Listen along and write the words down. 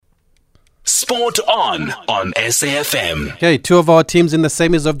Sport on SAFM. Okay, two of our teams in the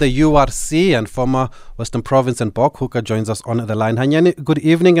semis of the URC and former Western Province and Bok Hooker joins us on the line. Hanyani, good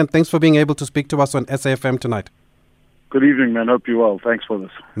evening and thanks for being able to speak to us on SAFM tonight. Good evening, man. Hope you're well. Thanks for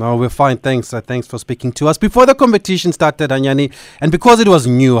this. No, we're fine. Thanks. Thanks for speaking to us. Before the competition started, Hanyani, and because it was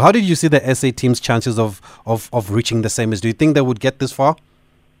new, how did you see the SA team's chances of reaching the semis? Do you think they would get this far?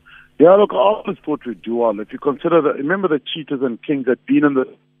 Yeah, look, I always thought we'd do well. If you consider that, remember the Cheetahs and Kings had been in the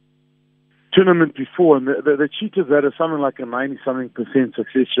tournament before, and the Cheetahs had something like a 90-something%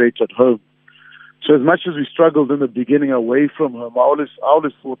 success rate at home. So as much as we struggled in the beginning away from home, I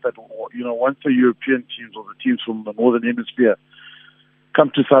always thought that, you know, once the European teams or the teams from the Northern Hemisphere come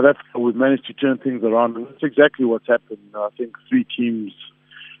to South Africa, we've managed to turn things around. And that's exactly what's happened. I think 3 teams,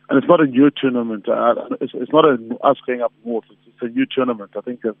 and it's not a new tournament. It's not us going up north. It's a new tournament. I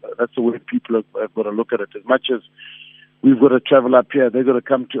think that's the way people have got to look at it. As much as we've got to travel up here, they've got to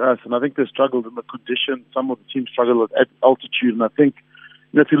come to us. And I think they struggled in the condition. Some of the teams struggled at altitude. And I think,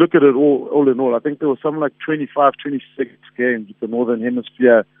 you know, if you look at it all in all, I think there was something like 25, 26 games with the Northern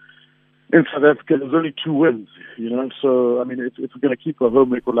Hemisphere. In South Africa, there's only 2 wins, you know. So, I mean, if we're going to keep a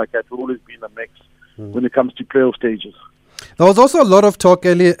home record like that, we'll always be in the mix when it comes to playoff stages. There was also a lot of talk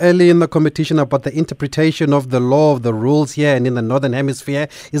early in the competition about the interpretation of the law, of the rules here and in the Northern Hemisphere.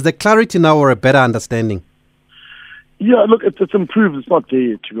 Is there clarity now or a better understanding? Yeah, look, it's improved. It's not there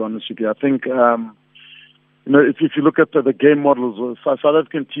yet, to be honest with you. I think, you know, if you look at the game models, South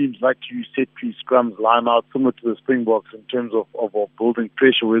African teams like to use set-piece scrums, line-out, similar to the Springboks in terms of building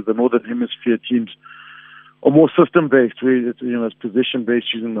pressure, whereas the Northern Hemisphere teams are more system-based, where it's, you know, it's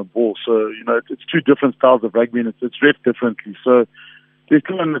position-based using the ball. So, you know, it's 2 different styles of rugby, and it's refed differently. So there's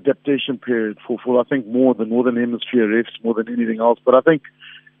still an adaptation period for I think, more the Northern Hemisphere refs more than anything else. But I think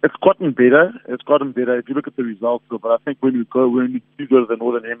it's gotten better. It's gotten better if you look at the results, though. But I think when you do go to the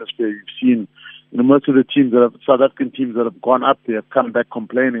Northern Hemisphere, you've seen, you know, most of the teams South African teams that have gone up there have come back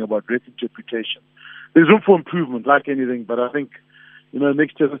complaining about ref interpretation. There's room for improvement, like anything, but I think, you know,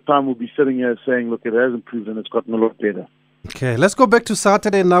 next year this time we'll be sitting here saying, look, it has improved and it's gotten a lot better. Okay, let's go back to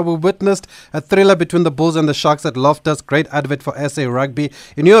Saturday now. We witnessed a thriller between the Bulls and the Sharks at Loftus. Great advert for SA Rugby.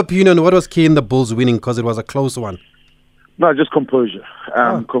 In your opinion, what was key in the Bulls winning, because it was a close one? No, just composure.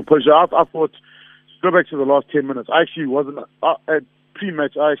 Composure. I thought, go back to the last 10 minutes. I actually wasn't, at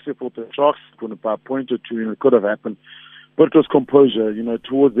pre-match, I actually thought the Sharks were going to buy a point or 2, and it could have happened. But it was composure. You know,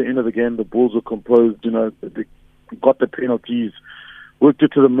 towards the end of the game, the Bulls were composed. You know, they got the penalties, worked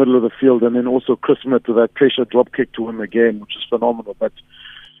it to the middle of the field, and then also Chris Smith with that pressure drop kick to win the game, which is phenomenal. But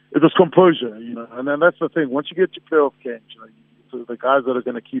it was composure, you know, and then that's the thing. Once you get to playoff games, you know, so the guys that are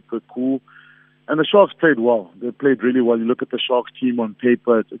going to keep it cool. And the Sharks played well. They played really well. You look at the Sharks team on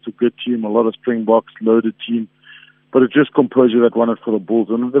paper, it's a good team, a lot of Springboks, loaded team. But it's just composure that won it for the Bulls.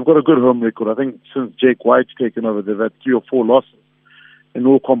 And they've got a good home record. I think since Jake White's taken over, they've had 3 or 4 losses in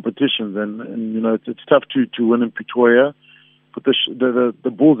all competitions. And you know, it's tough to win in Pretoria. But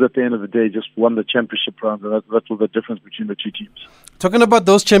the Bulls at the end of the day just won the championship round. And that was the difference between the 2 teams. Talking about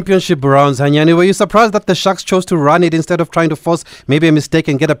those championship rounds, Hanyani, were you surprised that the Sharks chose to run it instead of trying to force maybe a mistake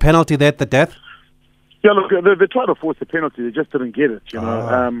and get a penalty there at the death? Yeah, look, they tried to force a penalty. They just didn't get it, you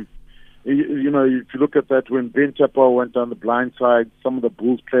know. You know, if you look at that, when Ben Tapau went down the blind side, some of the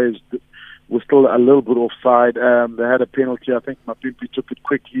Bulls players were still a little bit offside. They had a penalty. I think Mapimpi took it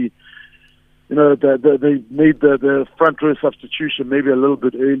quickly. You know, they made the front row substitution maybe a little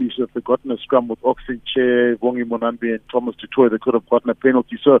bit early, so if they'd gotten a scrum with Oxenche, Vongi Monambi and Thomas Tutoy, they could have gotten a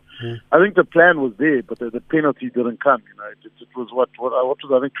penalty. So I think the plan was there, but the penalty didn't come. You know, it was what was,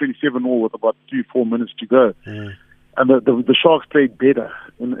 I think, 27-all with about 3-4 minutes to go. And the Sharks played better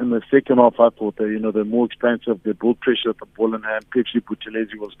in the second half. I thought they're more expansive. They built pressure at the ball in hand. Pepsi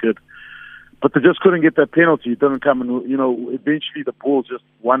Buthelezi was good. But they just couldn't get that penalty. It didn't come. And, you know, eventually the Bulls just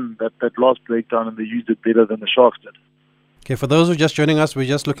won that last breakdown and they used it better than the Sharks did. Okay, for those who are just joining us, we're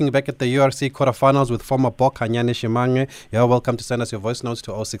just looking back at the URC quarterfinals with former Bok Hanyani Shimange. You're welcome to send us your voice notes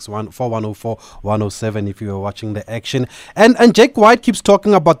to 061 4104 107 if you are watching the action. And Jake White keeps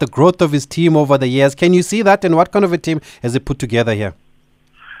talking about the growth of his team over the years. Can you see that, and what kind of a team has he put together here?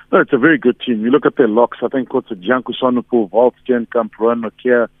 No, it's a very good team. You look at their locks. I think it's Janku Sonopo, Walt Steenkamp, Rowan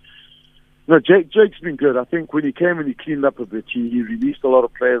Makia. No, Jake's been good. I think when he came and he cleaned up a bit, he released a lot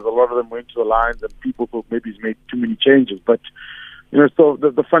of players. A lot of them went to the lines, and people thought maybe he's made too many changes. But, you know, so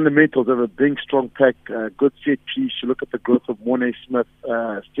the fundamentals of a big, strong pack, good set piece. You look at the growth of Morne Smith,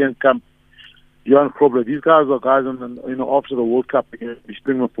 Steenkamp, Johan Krobler. These guys are guys, after the World Cup, they'll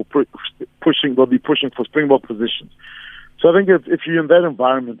be pushing for Springbok positions. So I think if you're in that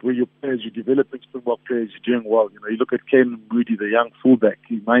environment where your players, you're developing Springbok players, you're doing well. You look at Kane Moody, the young fullback.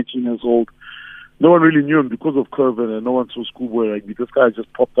 He's 19 years old. No one really knew him because of COVID, and no one saw schoolboy rugby. This guy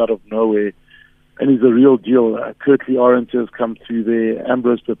just popped out of nowhere, and he's a real deal. Curtly Orange has come through there.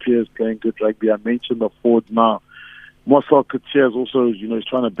 Ambrose Papier is playing good rugby. I mentioned the forwards now. Marcel Coetzee is also, he's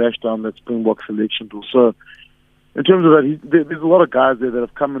trying to bash down that Springbok selection tool. So in terms of that, there's a lot of guys there that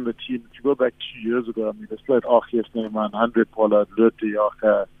have come in the team. If you go back 2 years ago, they played Archies Neyman, Andre Pollard, Lotte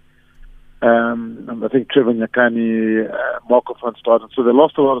Yaka, I think Trevor Nyakani, Marco van Staden. So they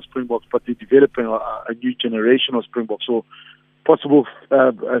lost a lot of Springboks, but they're developing a new generation of Springboks. So possible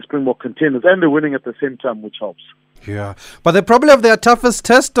Springbok contenders, and they're winning at the same time, which helps. Yeah, but they probably have their toughest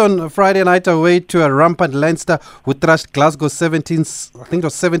test on Friday night away to a rampant Leinster who thrashed Glasgow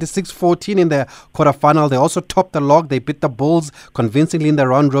 76-14 in their quarterfinal. They also topped the log. They beat the Bulls convincingly in the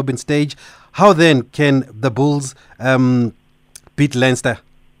round-robin stage. How then can the Bulls beat Leinster?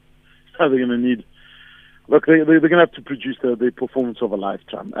 They're going to need... Look, they're going to have to produce the performance of a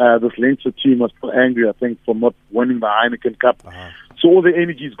lifetime. This Leinster team was still angry, I think, for not winning the Heineken Cup. So all the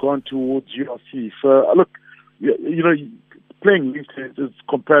energy's gone towards URC. So, look, playing Leinster is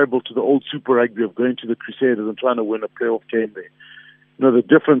comparable to the old Super Rugby of going to the Crusaders and trying to win a playoff game there. The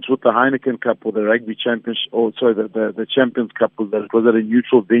difference with the Heineken Cup or the Rugby Championship, the Champions Cup was that it was at a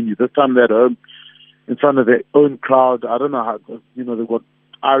neutral venue. This time they're at home in front of their own crowd. I don't know how, they've got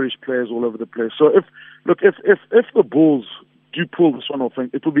Irish players all over the place. So if the Bulls do pull this one off,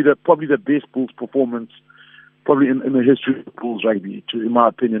 it will be probably the best Bulls performance probably in the history of Bulls rugby, in my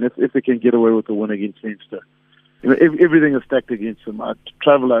opinion, if they can get away with a win against Leinster. Everything is stacked against them. I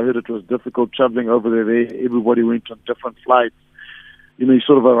heard it was difficult traveling over there. Everybody went on different flights. You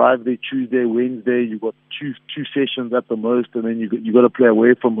sort of arrive there Tuesday, Wednesday. You got two sessions at the most, and then you got to play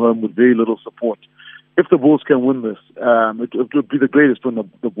away from home with very little support. If the Bulls can win this, it would be the greatest win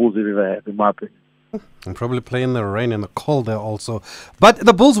the Bulls have ever had, in my opinion. And probably play in the rain and the cold there also. But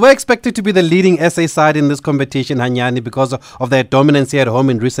the Bulls were expected to be the leading SA side in this competition, Hanyani, because of their dominance here at home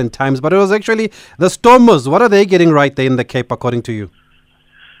in recent times. But it was actually the Stormers. What are they getting right there in the Cape, according to you?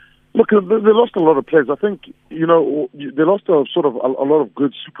 Look, they lost a lot of players. I think, they lost a lot of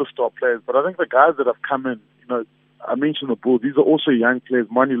good superstar players. But I think the guys that have come in, I mentioned the Bulls. These are also young players.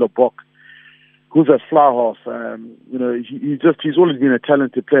 Mani Lebok, who's a fly half. He's always been a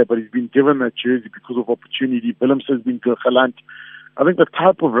talented player, but he's been given that jersey because of opportunity. Willems has been good. I think the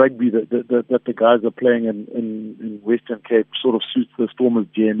type of rugby that the guys are playing in Western Cape sort of suits the Stormers'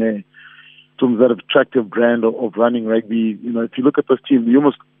 DNA. Stormers, that attractive brand of running rugby. If you look at this team, you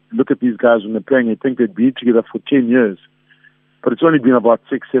almost look at these guys when they're playing and think they've been together for 10 years. But it's only been about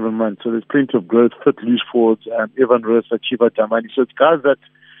 6-7 months. So there's plenty of growth, fit loose forwards, Evan Roos, Achiva Damani. So it's guys that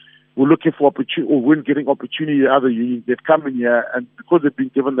were looking for opportunity or weren't getting opportunity at other unions. They've come in here, and because they've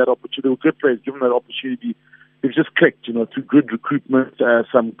been given that opportunity, they were good players given that opportunity. They've just clicked, through good recruitment,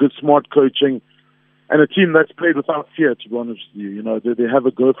 some good smart coaching, and a team that's played without fear, to be honest with you. They have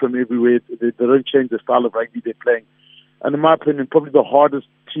a go from everywhere. They don't change the style of rugby they're playing. And in my opinion, probably the hardest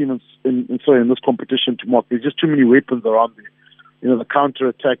team in this competition to mark. There's just too many weapons around there. The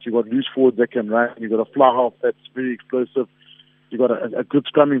counter-attack, you've got loose forwards that can run, you've got a fly half that's very explosive, you've got a good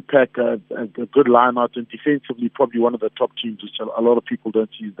scrumming pack, a good line-out, and defensively probably one of the top teams, which a lot of people don't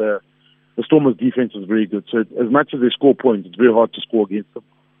see. The Stormers' defense is very good. So as much as they score points, it's very hard to score against them.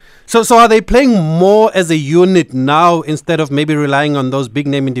 So are they playing more as a unit now instead of maybe relying on those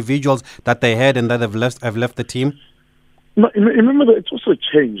big-name individuals that they had and that have left the team? No, remember that it's also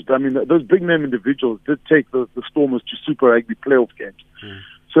changed. Those big-name individuals did take the Stormers to Super Rugby playoff games.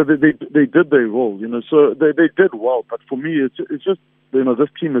 So they did their role, so they did well. But for me, it's just, this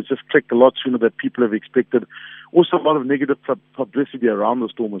team has just clicked a lot sooner than people have expected. Also, a lot of negative publicity around the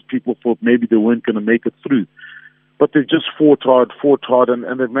Stormers. People thought maybe they weren't going to make it through. But they've just fought hard,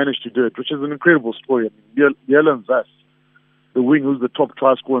 and they've managed to do it, which is an incredible story. Jelen Zas, the wing who's the top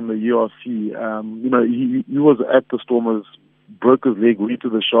try scorer in the URC, he was at the Stormers, broke his leg, went to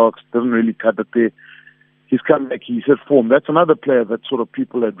the Sharks, doesn't really cut it there. He's come back, he's hit form. That's another player that sort of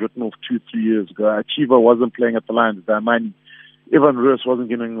people had written off 2-3 years ago. Achiva wasn't playing at the Lions. Damani, Evan Roos wasn't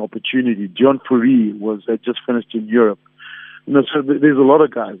getting an opportunity. Dion Fourie had just finished in Europe. So there's a lot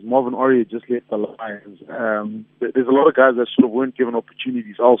of guys. Marvin Orie just left the Lions. There's a lot of guys that sort of weren't given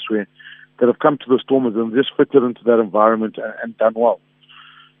opportunities elsewhere that have come to the Stormers and just fitted into that environment and done well.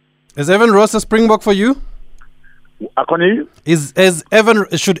 Is Evan Roos a Springbok for you? I can't hear you.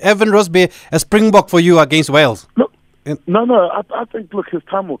 Should Evan Roos be a Springbok for you against Wales? No. I think, his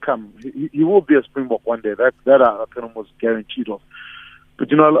time will come. He will be a Springbok one day. That I can almost guarantee of.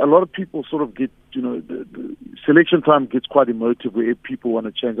 But, a lot of people sort of get, the selection time gets quite emotive where people want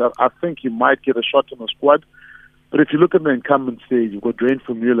to change. I think he might get a shot in the squad. But if you look at the incumbent stage, you've got Dwayne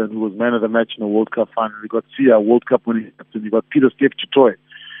Vermeulen, who was man of the match in the World Cup final. You've got Sia, World Cup winning captain. You've got Peter Steph Chitoy,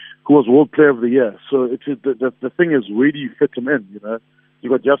 who was World Player of the Year. So the thing is, where do you fit him in,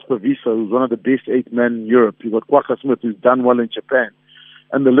 You've got Jasper Wiese, who's one of the best 8 men in Europe. You've got Kwagga Smith, who's done well in Japan.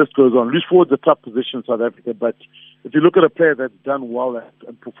 And the list goes on. Loose forward's a tough position in South Africa, but if you look at a player that's done well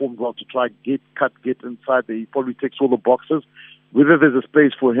and performed well to try get inside there, he probably ticks all the boxes. Whether there's a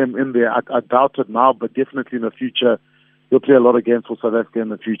space for him in there, I doubt it now, but definitely in the future, he'll play a lot of games for South Africa in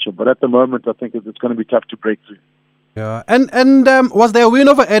the future. But at the moment, I think it's going to be tough to break through. Yeah, and was there a win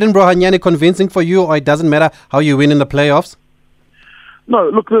over Edinburgh, Hanyane, convincing for you, or it doesn't matter how you win in the playoffs? No,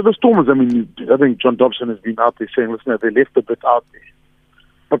 look, the Stormers, I think John Dobson has been out there saying, listen, they left a bit out there.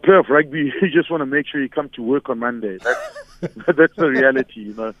 But playoff rugby, you just want to make sure you come to work on Monday. That's the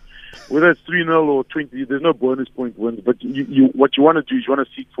reality, Whether it's 3-0 or 20, there's no bonus point wins. But what you want to do is you want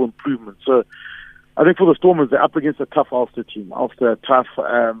to seek for improvement. So I think for the Stormers, they're up against a tough Ulster team. Ulster, tough.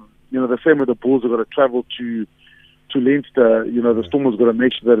 The same with the Bulls, they've got to travel to Leinster. The Stormers got to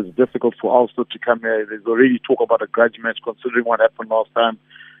make sure that it's difficult for Ulster to come here. There's already talk about a grudge match considering what happened last time.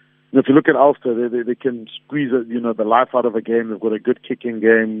 If you look at Ulster, they can squeeze the life out of a game. They've got a good kicking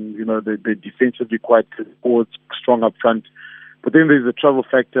game. They're defensively quite good, forward, strong up front. But then there's the travel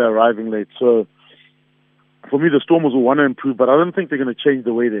factor, arriving late. So for me, the Stormers will want to improve, but I don't think they're going to change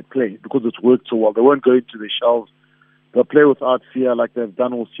the way they play because it's worked so well. They won't go into their shells. They'll play without fear like they've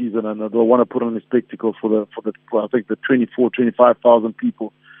done all season, and they'll want to put on a spectacle for I think the 25,000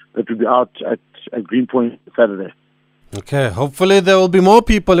 people that will be out at Greenpoint Saturday. Okay, hopefully there will be more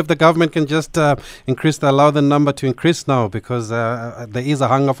people if the government can just allow the number to increase now, because there is a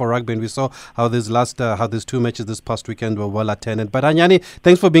hunger for rugby, and we saw how these 2 matches this past weekend were well attended. But Hanyane,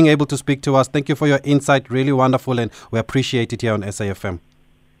 thanks for being able to speak to us. Thank you for your insight, really wonderful, and we appreciate it here on SAFM.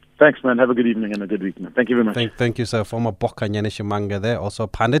 Thanks, man. Have a good evening and a good weekend. Thank you very much. Thank you, sir. Former Bok Hanyane Shimanga there, also a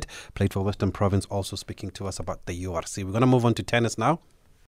pundit, played for Western Province, also speaking to us about the URC. We're going to move on to tennis now.